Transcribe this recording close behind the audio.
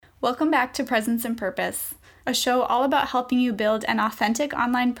Welcome back to Presence and Purpose, a show all about helping you build an authentic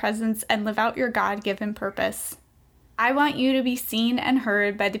online presence and live out your God-given purpose. I want you to be seen and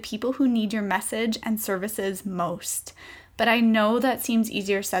heard by the people who need your message and services most. But I know that seems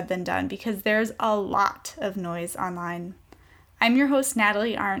easier said than done because there's a lot of noise online. I'm your host,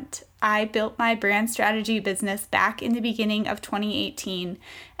 Natalie Arndt. I built my brand strategy business back in the beginning of 2018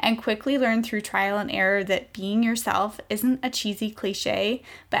 and quickly learned through trial and error that being yourself isn't a cheesy cliche,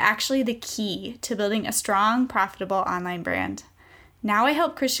 but actually the key to building a strong, profitable online brand. Now I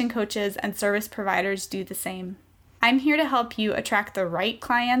help Christian coaches and service providers do the same. I'm here to help you attract the right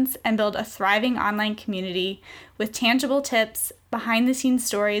clients and build a thriving online community with tangible tips, behind-the-scenes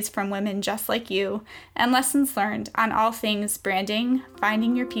stories from women just like you, and lessons learned on all things branding,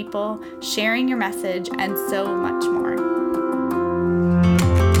 finding your people, sharing your message, and so much more.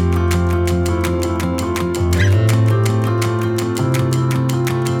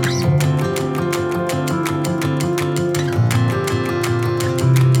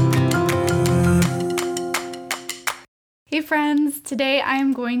 Hey friends, today I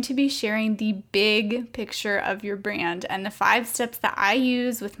am going to be sharing the big picture of your brand and the 5 steps that I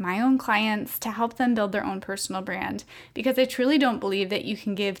use with my own clients to help them build their own personal brand, because I truly don't believe that you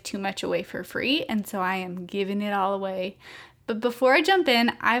can give too much away for free, and so I am giving it all away. But before I jump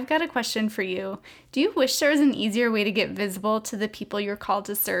in, I've got a question for you. Do you wish there was an easier way to get visible to the people you're called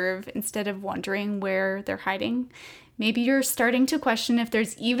to serve instead of wondering where they're hiding? Maybe you're starting to question if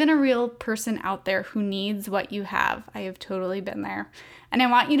there's even a real person out there who needs what you have. I have totally been there. And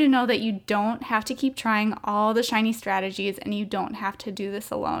I want you to know that you don't have to keep trying all the shiny strategies and you don't have to do this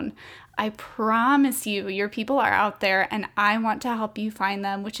alone. I promise you, your people are out there and I want to help you find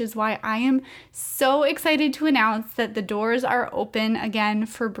them, which is why I am so excited to announce that the doors are open again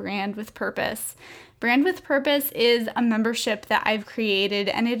for Brand with Purpose. Brand with Purpose is a membership that I've created,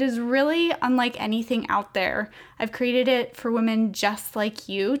 and it is really unlike anything out there. I've created it for women just like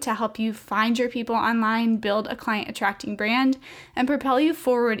you to help you find your people online, build a client-attracting brand, and propel you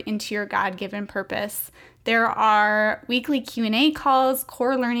forward into your God-given purpose. There are weekly Q&A calls,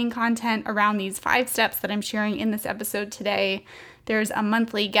 core learning content around these 5 steps that I'm sharing in this episode today. There's a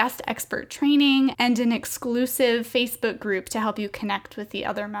monthly guest expert training and an exclusive Facebook group to help you connect with the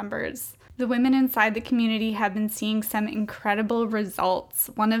other members. The women inside the community have been seeing some incredible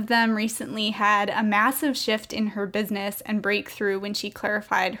results. One of them recently had a massive shift in her business and breakthrough when she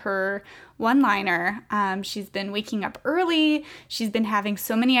clarified her one-liner. She's been waking up early. She's been having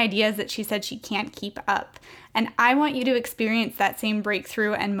so many ideas that she said she can't keep up. And I want you to experience that same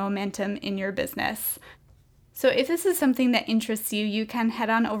breakthrough and momentum in your business. So if this is something that interests you, you can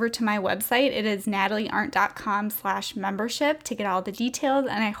head on over to my website. It is nataliearndt.com/membership to get all the details,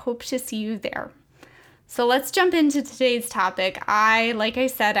 and I hope to see you there. So let's jump into today's topic. Like I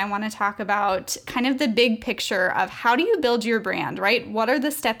said, I want to talk about kind of the big picture of how do you build your brand, right? What are the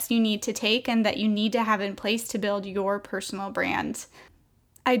steps you need to take and that you need to have in place to build your personal brand?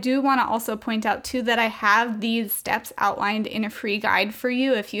 I do want to also point out too that I have these steps outlined in a free guide for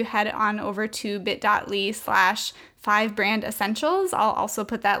you. If you head on over to bit.ly/5brandessentials, I'll also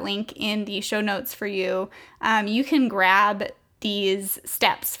put that link in the show notes for you. You can grab these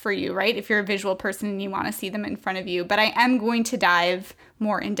steps for you, right? If you're a visual person and you want to see them in front of you, but I am going to dive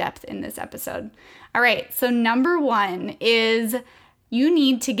more in depth in this episode. All right, so number 1 is you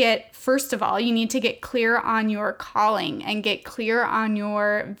need to get clear on your calling and get clear on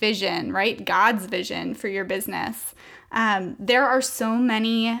your vision, right? God's vision for your business. There are so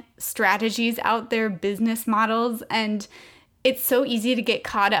many strategies out there, business models, and it's so easy to get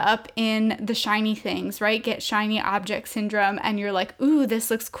caught up in the shiny things, right? Get shiny object syndrome, and you're like, ooh, this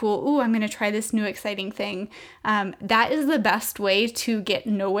looks cool. Ooh, I'm going to try this new exciting thing. That is the best way to get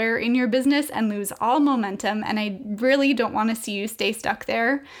nowhere in your business and lose all momentum, and I really don't want to see you stay stuck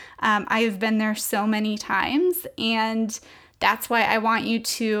there. I have been there so many times, and that's why I want you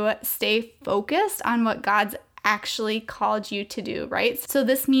to stay focused on what God's actually called you to do, right? So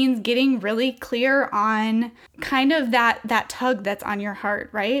this means getting really clear on kind of that tug that's on your heart,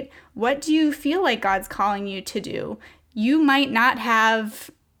 right? What do you feel like God's calling you to do? You might not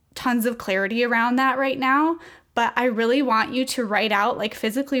have tons of clarity around that right now, but I really want you to write out, like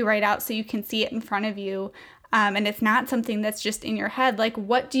physically write out so you can see it in front of you. And it's not something that's just in your head. Like,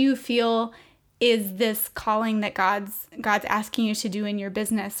 what do you feel is this calling that God's asking you to do in your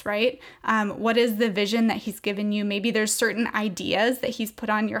business, right? What is the vision that he's given you? Maybe there's certain ideas that he's put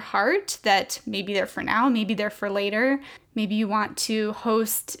on your heart that maybe they're for now, maybe they're for later. Maybe you want to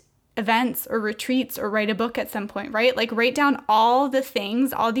host events or retreats or write a book at some point, right? Like write down all the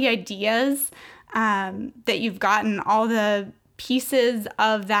things, all the ideas that you've gotten, all the pieces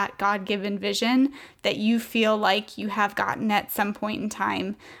of that God-given vision that you feel like you have gotten at some point in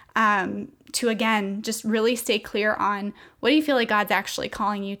time, to again, just really stay clear on what do you feel like God's actually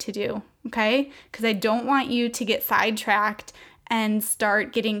calling you to do, okay? Because I don't want you to get sidetracked and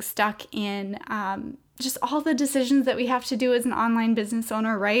start getting stuck in just all the decisions that we have to do as an online business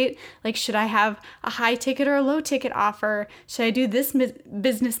owner, right? Like, should I have a high ticket or a low ticket offer? Should I do this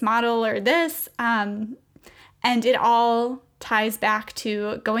business model or this? And it all ties back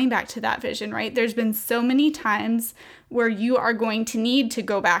to going back to that vision, right? There's been so many times where you are going to need to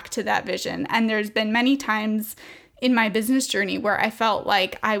go back to that vision. And there's been many times in my business journey where I felt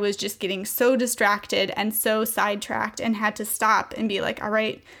like I was just getting so distracted and so sidetracked and had to stop and be like, all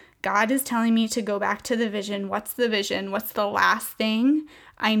right, God is telling me to go back to the vision. What's the vision? What's the last thing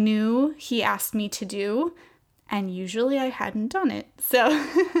I knew He asked me to do? And usually I hadn't done it. So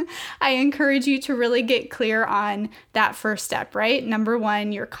I encourage you to really get clear on that first step, right? Number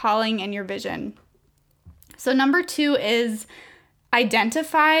one, your calling and your vision. So number two is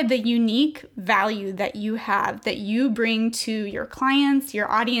identify the unique value that you have, that you bring to your clients,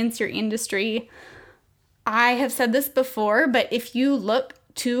 your audience, your industry. I have said this before, but if you look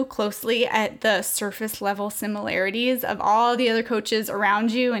too closely at the surface level similarities of all the other coaches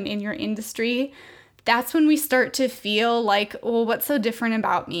around you and in your industry, that's when we start to feel like, well, what's so different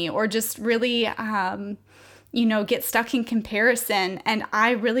about me? Or just really, get stuck in comparison. And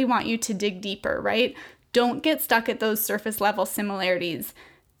I really want you to dig deeper, right? Don't get stuck at those surface level similarities.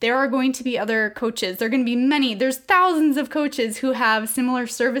 There are going to be other coaches. There are going to be many. There's thousands of coaches who have similar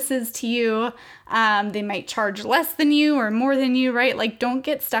services to you. They might charge less than you or more than you, right? Like, don't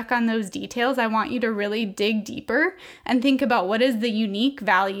get stuck on those details. I want you to really dig deeper and think about what is the unique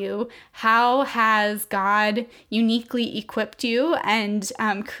value. How has God uniquely equipped you and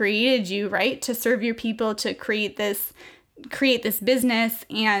created you, right, to serve your people, to create this business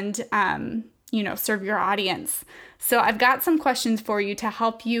and serve your audience. So I've got some questions for you to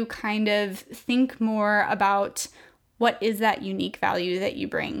help you kind of think more about what is that unique value that you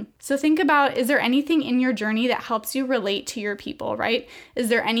bring. So think about, is there anything in your journey that helps you relate to your people, right? Is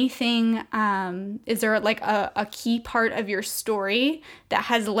there anything, is there like a key part of your story that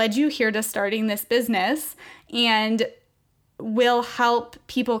has led you here to starting this business and will help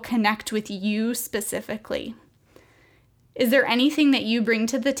people connect with you specifically? Is there anything that you bring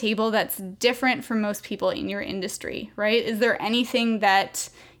to the table that's different from most people in your industry, right? Is there anything that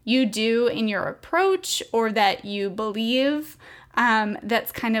you do in your approach or that you believe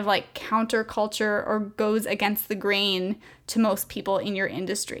that's kind of like counterculture or goes against the grain to most people in your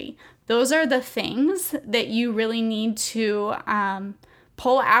industry? Those are the things that you really need to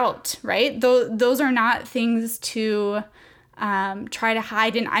pull out, right? Those are not things to try to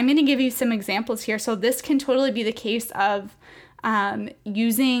hide. And I'm going to give you some examples here. So this can totally be the case of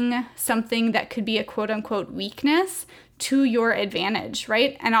using something that could be a quote unquote weakness to your advantage,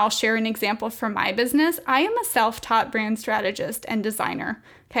 right? And I'll share an example from my business. I am a self-taught brand strategist and designer.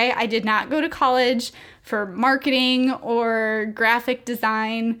 Okay. I did not go to college for marketing or graphic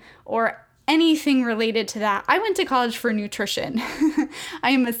design or anything related to that. I went to college for nutrition. I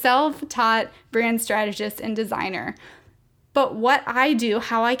am a self-taught brand strategist and designer. But what I do,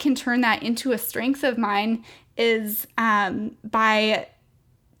 how I can turn that into a strength of mine is by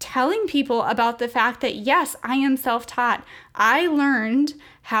telling people about the fact that, yes, I am self-taught. I learned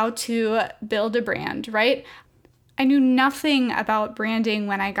how to build a brand, right? I knew nothing about branding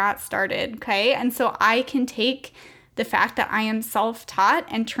when I got started, okay? And so I can take the fact that I am self-taught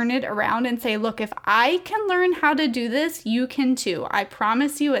and turn it around and say, look, if I can learn how to do this, you can too. I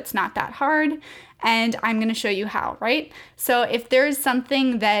promise you it's not that hard. And I'm going to show you how, right? So if there's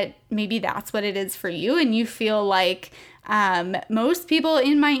something that maybe that's what it is for you and you feel like most people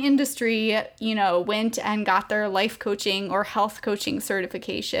in my industry, went and got their life coaching or health coaching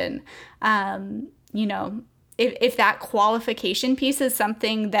certification, if that qualification piece is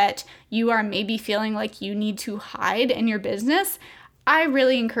something that you are maybe feeling like you need to hide in your business, I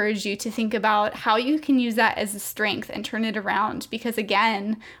really encourage you to think about how you can use that as a strength and turn it around. Because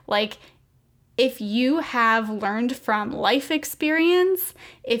again, like, if you have learned from life experience,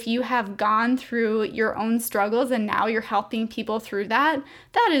 if you have gone through your own struggles and now you're helping people through that,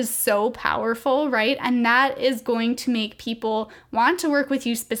 that is so powerful, right? And that is going to make people want to work with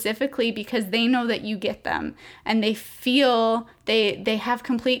you specifically because they know that you get them and they feel they have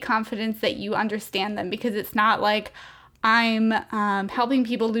complete confidence that you understand them, because it's not like I'm helping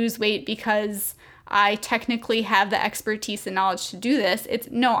people lose weight because I technically have the expertise and knowledge to do this.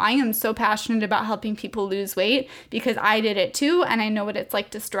 No, I am so passionate about helping people lose weight because I did it too, and I know what it's like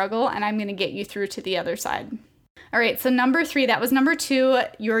to struggle, and I'm going to get you through to the other side. All right, so number 3, that was number 2,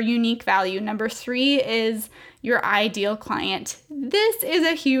 your unique value. Number 3 is your ideal client. This is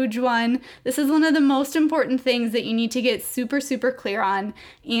a huge one. This is one of the most important things that you need to get super, super clear on.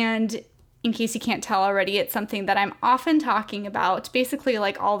 And in case you can't tell already, it's something that I'm often talking about, basically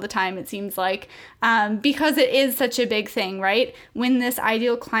like all the time, it seems like, because it is such a big thing, right? When this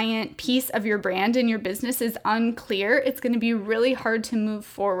ideal client piece of your brand and your business is unclear, it's going to be really hard to move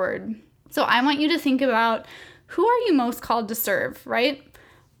forward. So I want you to think about, who are you most called to serve, right?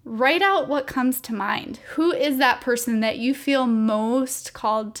 Write out what comes to mind. Who is that person that you feel most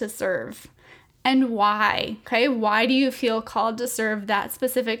called to serve? And why? Okay, why do you feel called to serve that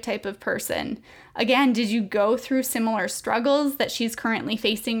specific type of person? Again, did you go through similar struggles that she's currently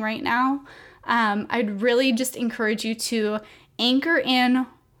facing right now? I'd really just encourage you to anchor in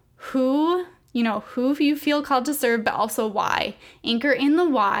who you feel called to serve, but also why. Anchor in the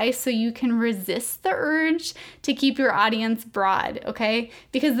why so you can resist the urge to keep your audience broad, okay?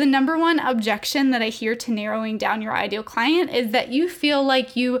 Because the number one objection that I hear to narrowing down your ideal client is that you feel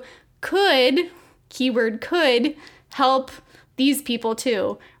like you could, keyword could, help these people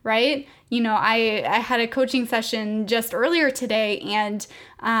too, right? I had a coaching session just earlier today, and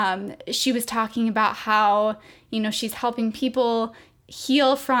she was talking about how, she's helping people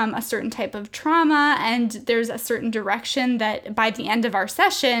heal from a certain type of trauma, and there's a certain direction that by the end of our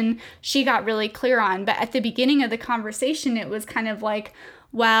session, she got really clear on. But at the beginning of the conversation, it was kind of like,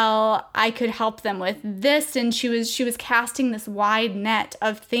 well, I could help them with this, and she was casting this wide net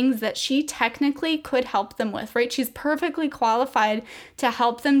of things that she technically could help them with, right? She's perfectly qualified to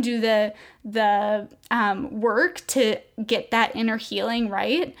help them do the work to get that inner healing,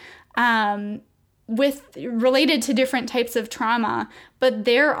 right? Related to different types of trauma, but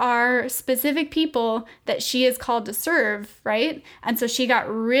there are specific people that she is called to serve, right? And so she got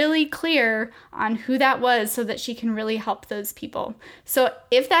really clear on who that was so that she can really help those people. So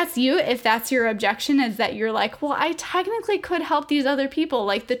if that's you, if that's your objection, is that you're like, well, I technically could help these other people,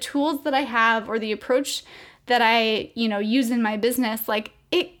 like the tools that I have or the approach that I, use in my business, like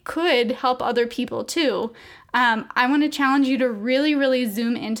it could help other people too. I want to challenge you to really, really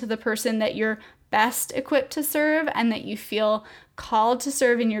zoom into the person that you're best equipped to serve and that you feel called to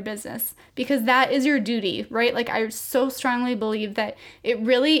serve in your business, because that is your duty, right? Like, I so strongly believe that it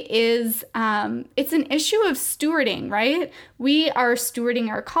really is, it's an issue of stewarding, right? We are stewarding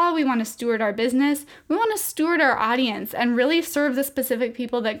our call. We want to steward our business. We want to steward our audience and really serve the specific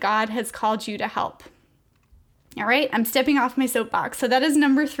people that God has called you to help. All right, I'm stepping off my soapbox. So that is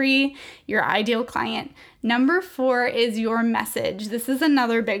number 3, your ideal client. Number 4 is your message. This is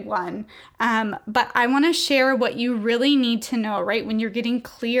another big one. But I want to share what you really need to know, right? When you're getting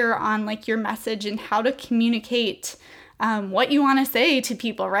clear on like your message and how to communicate what you want to say to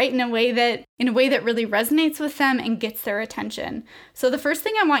people, right? In a way that really resonates with them and gets their attention. So the first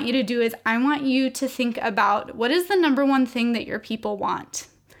thing I want you to do is I want you to think about, what is the number one thing that your people want?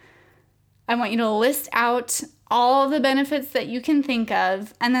 I want you to list out all the benefits that you can think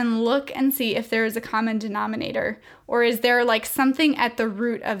of, and then look and see if there is a common denominator, or is there like something at the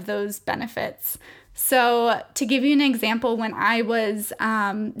root of those benefits. So to give you an example, when I was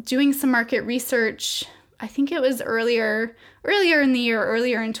doing some market research, I think it was earlier in the year,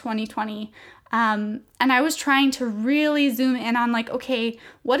 earlier in 2020, and I was trying to really zoom in on like, okay,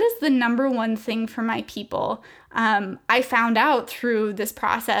 what is the number one thing for my people? I found out through this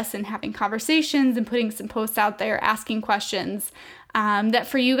process and having conversations and putting some posts out there, asking questions, that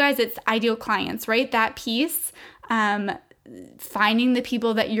for you guys, it's ideal clients, right? That piece, finding the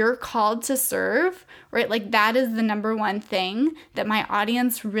people that you're called to serve, right? Like that is the number one thing that my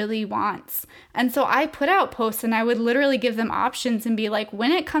audience really wants. And so I put out posts and I would literally give them options and be like,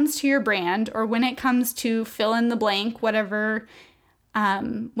 when it comes to your brand, or when it comes to fill in the blank, whatever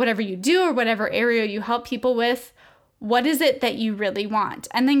you do or whatever area you help people with, what is it that you really want?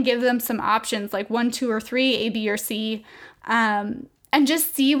 And then give them some options like 1, 2, or 3, A, B, or C, and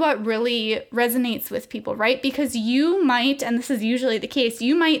just see what really resonates with people, right? Because you might, and this is usually the case,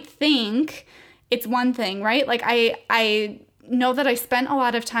 you might think it's one thing, right? Like I know that I spent a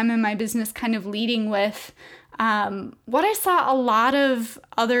lot of time in my business kind of leading with what I saw a lot of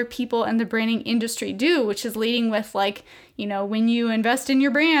other people in the branding industry do, which is leading with like, when you invest in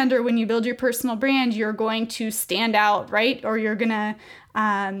your brand or when you build your personal brand, you're going to stand out, right? Or you're going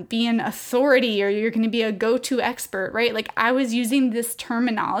to be an authority, or you're going to be a go-to expert, right? Like I was using this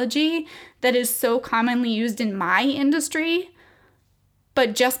terminology that is so commonly used in my industry,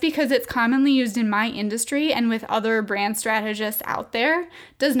 but just because it's commonly used in my industry and with other brand strategists out there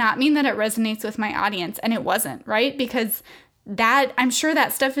does not mean that it resonates with my audience. And it wasn't, right? Because that I'm sure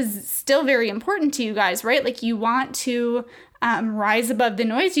that stuff is still very important to you guys, right? Like you want to rise above the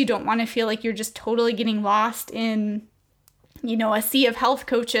noise. You don't want to feel like you're just totally getting lost in, a sea of health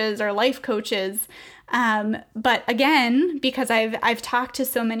coaches or life coaches. But again, because I've talked to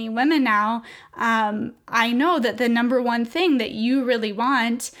so many women now, I know that the number one thing that you really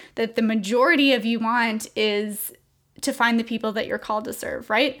want, that the majority of you want, is to find the people that you're called to serve,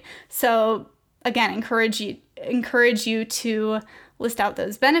 right? So again, encourage you to list out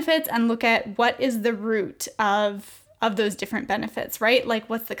those benefits and look at what is the root of those different benefits, right? Like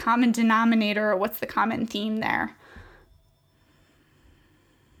what's the common denominator or what's the common theme there?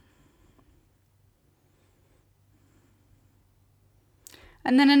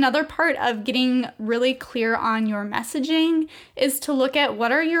 And then another part of getting really clear on your messaging is to look at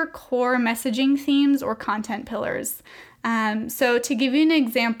what are your core messaging themes or content pillars. So to give you an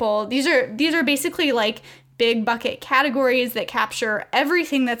example, these are basically like big bucket categories that capture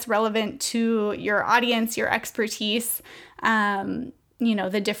everything that's relevant to your audience, your expertise, the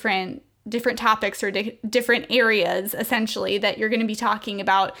different topics or different areas essentially that you're going to be talking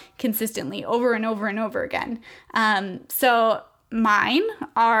about consistently over and over and over again. So mine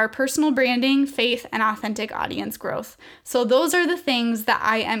are personal branding, faith, and authentic audience growth. So those are the things that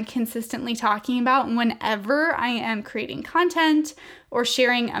I am consistently talking about whenever I am creating content or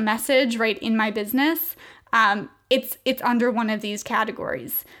sharing a message right in my business. It's under one of these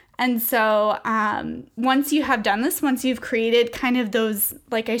categories. And so once you have done this, once you've created kind of those,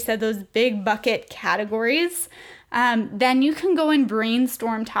 like I said, those big bucket categories, then you can go and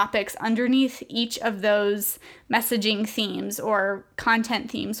brainstorm topics underneath each of those messaging themes or content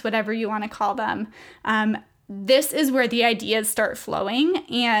themes, whatever you want to call them. This is where the ideas start flowing,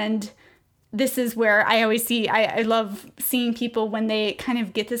 and this is where I always see, I love seeing people when they kind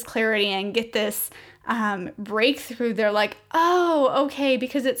of get this clarity and get this breakthrough. They're like, oh, okay,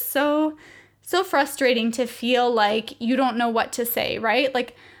 because it's so frustrating to feel like you don't know what to say, right?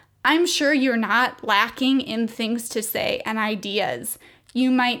 Like, I'm sure you're not lacking in things to say and ideas. You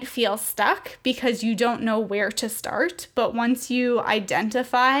might feel stuck because you don't know where to start, but once you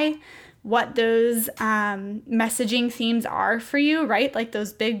identify what those messaging themes are for you, right? Like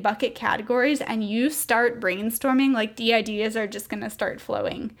those big bucket categories, and you start brainstorming, like the ideas are just going to start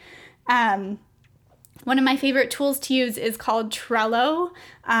flowing. One of my favorite tools to use is called Trello.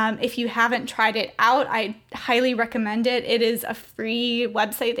 If you haven't tried it out, I highly recommend it. It is a free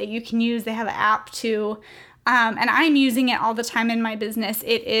website that you can use. They have an app too. And I'm using it all the time in my business.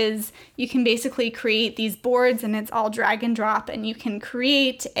 You can basically create these boards, and it's all drag and drop, and you can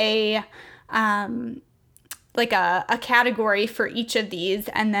create a category for each of these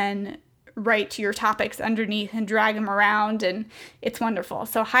and then write your topics underneath and drag them around, and it's wonderful.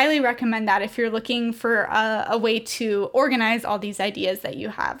 So highly recommend that if you're looking for a way to organize all these ideas that you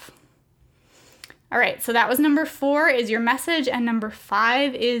have. All right, so that was number 4 is your message, and number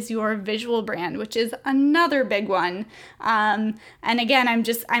 5 is your visual brand, which is another big one. And again,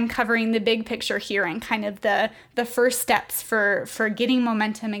 I'm covering the big picture here and kind of the first steps for getting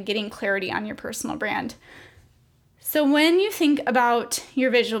momentum and getting clarity on your personal brand. So when you think about your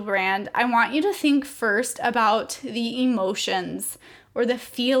visual brand, I want you to think first about the emotions or the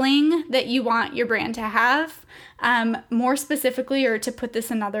feeling that you want your brand to have. More specifically, or to put this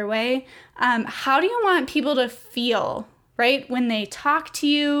another way, how do you want people to feel, right? When they talk to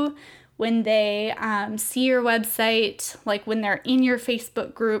you, when they see your website, like when they're in your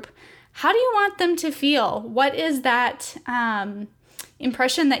Facebook group, how do you want them to feel? What is that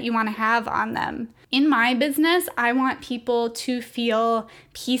impression that you want to have on them? In my business, I want people to feel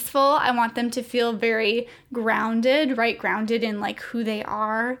peaceful. I want them to feel very grounded, right? Grounded in like who they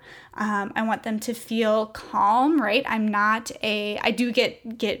are. I want them to feel calm, right? I do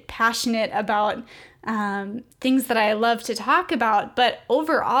get passionate about things that I love to talk about, but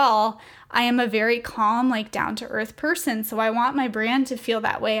overall, I am a very calm, like down to earth person. So I want my brand to feel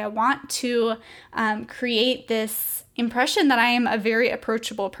that way. I want to create this impression that I am a very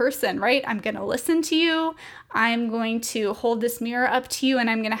approachable person, right? I'm going to listen to you. I'm going to hold this mirror up to you, and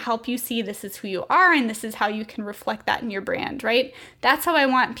I'm going to help you see this is who you are, and this is how you can reflect that in your brand, right? That's how I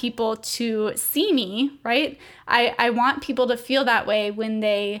want people to see me, right? I want people to feel that way when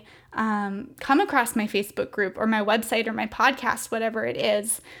they come across my Facebook group or my website or my podcast, whatever it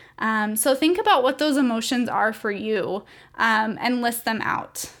is. So think about what those emotions are for you and list them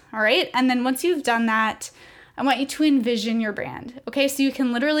out, all right? And then once you've done that, I want you to envision your brand, okay? So you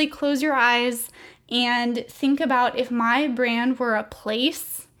can literally close your eyes and think about, if my brand were a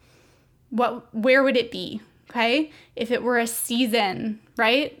place, where would it be, okay? If it were a season,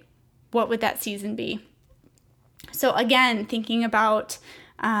 right? What would that season be? So again, thinking about,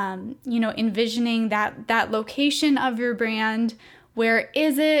 envisioning that location of your brand. Where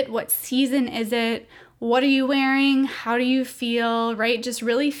is it? What season is it? What are you wearing? How do you feel, right? Just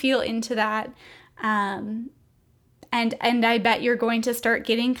really feel into that. And I bet you're going to start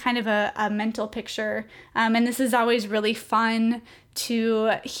getting kind of a mental picture. And this is always really fun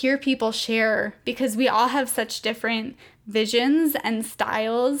to hear people share, because we all have such different visions and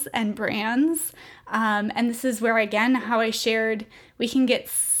styles and brands. And this is where, again, how I shared, we can get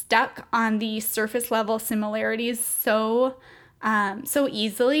stuck on the surface level similarities so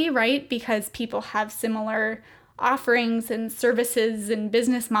easily, right? Because people have similar offerings and services and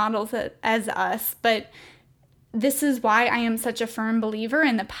business models as us. But this is why I am such a firm believer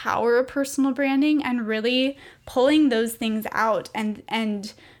in the power of personal branding and really pulling those things out and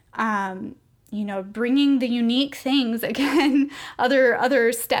bringing the unique things, again,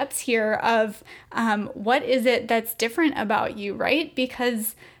 other steps here of what is it that's different about you, right?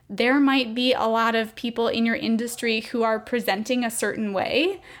 Because there might be a lot of people in your industry who are presenting a certain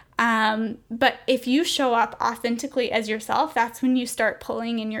way. But if you show up authentically as yourself, that's when you start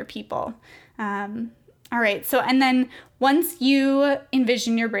pulling in your people. All right. So, and then once you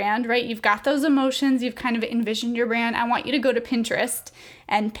envision your brand, right, you've got those emotions, you've kind of envisioned your brand. I want you to go to Pinterest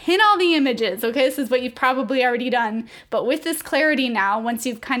and pin all the images. Okay. This is what you've probably already done. But with this clarity now, once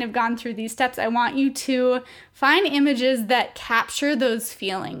you've kind of gone through these steps, I want you to find images that capture those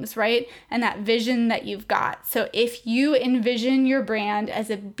feelings, right? And that vision that you've got. So if you envision your brand as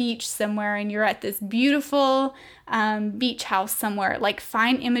a beach somewhere and you're at this beautiful beach house somewhere, like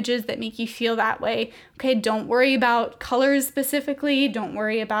find images that make you feel that way. Okay. Don't worry about colors specifically. Don't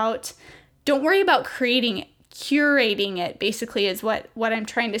worry about curating it, basically, is what I'm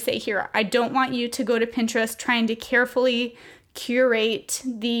trying to say here. I don't want you to go to Pinterest trying to carefully curate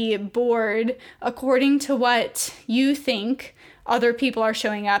the board according to what you think other people are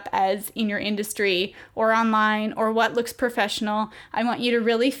showing up as in your industry or online, or what looks professional. I want you to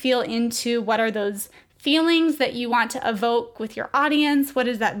really feel into what are those feelings that you want to evoke with your audience. What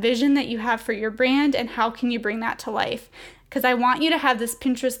is that vision that you have for your brand, and how can you bring that to life? Because I want you to have this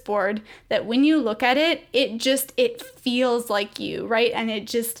Pinterest board that when you look at it, it feels like you, right? And it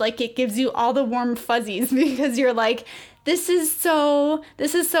just it gives you all the warm fuzzies, because you're like, this is so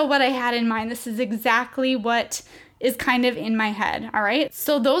what I had in mind. This is exactly what is kind of in my head, all right?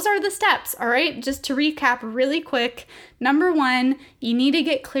 So those are the steps, all right? Just to recap really quick. Number 1, you need to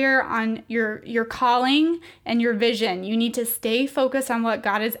get clear on your calling and your vision. You need to stay focused on what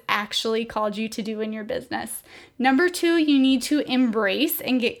God has actually called you to do in your business. Number 2, you need to embrace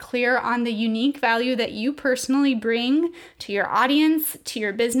and get clear on the unique value that you personally bring to your audience, to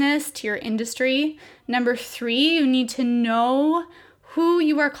your business, to your industry. Number 3, you need to know who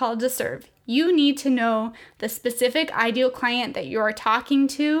you are called to serve. You need to know the specific ideal client that you are talking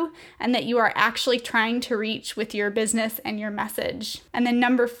to and that you are actually trying to reach with your business and your message. And then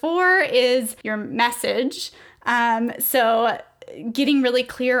number 4 is your message. So getting really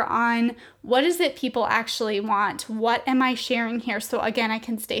clear on what is it people actually want? What am I sharing here? So again, I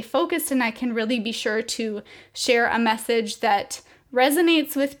can stay focused and I can really be sure to share a message that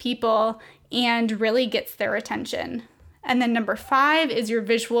resonates with people and really gets their attention. And then number 5 is your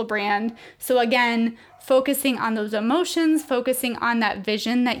visual brand. So again, focusing on those emotions, focusing on that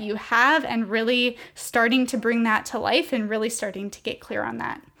vision that you have, and really starting to bring that to life and really starting to get clear on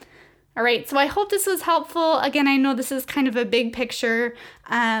that. All right, so I hope this was helpful. Again, I know this is kind of a big picture.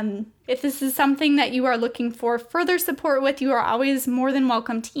 If this is something that you are looking for further support with, you are always more than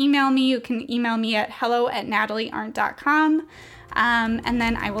welcome to email me. You can email me at hello@nataliearndt.com. And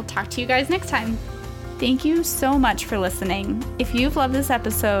then I will talk to you guys next time. Thank you so much for listening. If you've loved this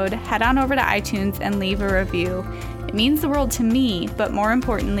episode, head on over to iTunes and leave a review. It means the world to me, but more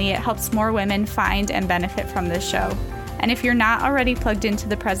importantly, it helps more women find and benefit from this show. And if you're not already plugged into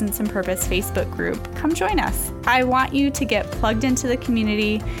the Presence and Purpose Facebook group, come join us. I want you to get plugged into the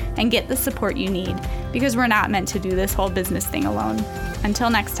community and get the support you need, because we're not meant to do this whole business thing alone. Until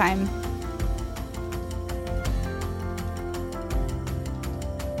next time.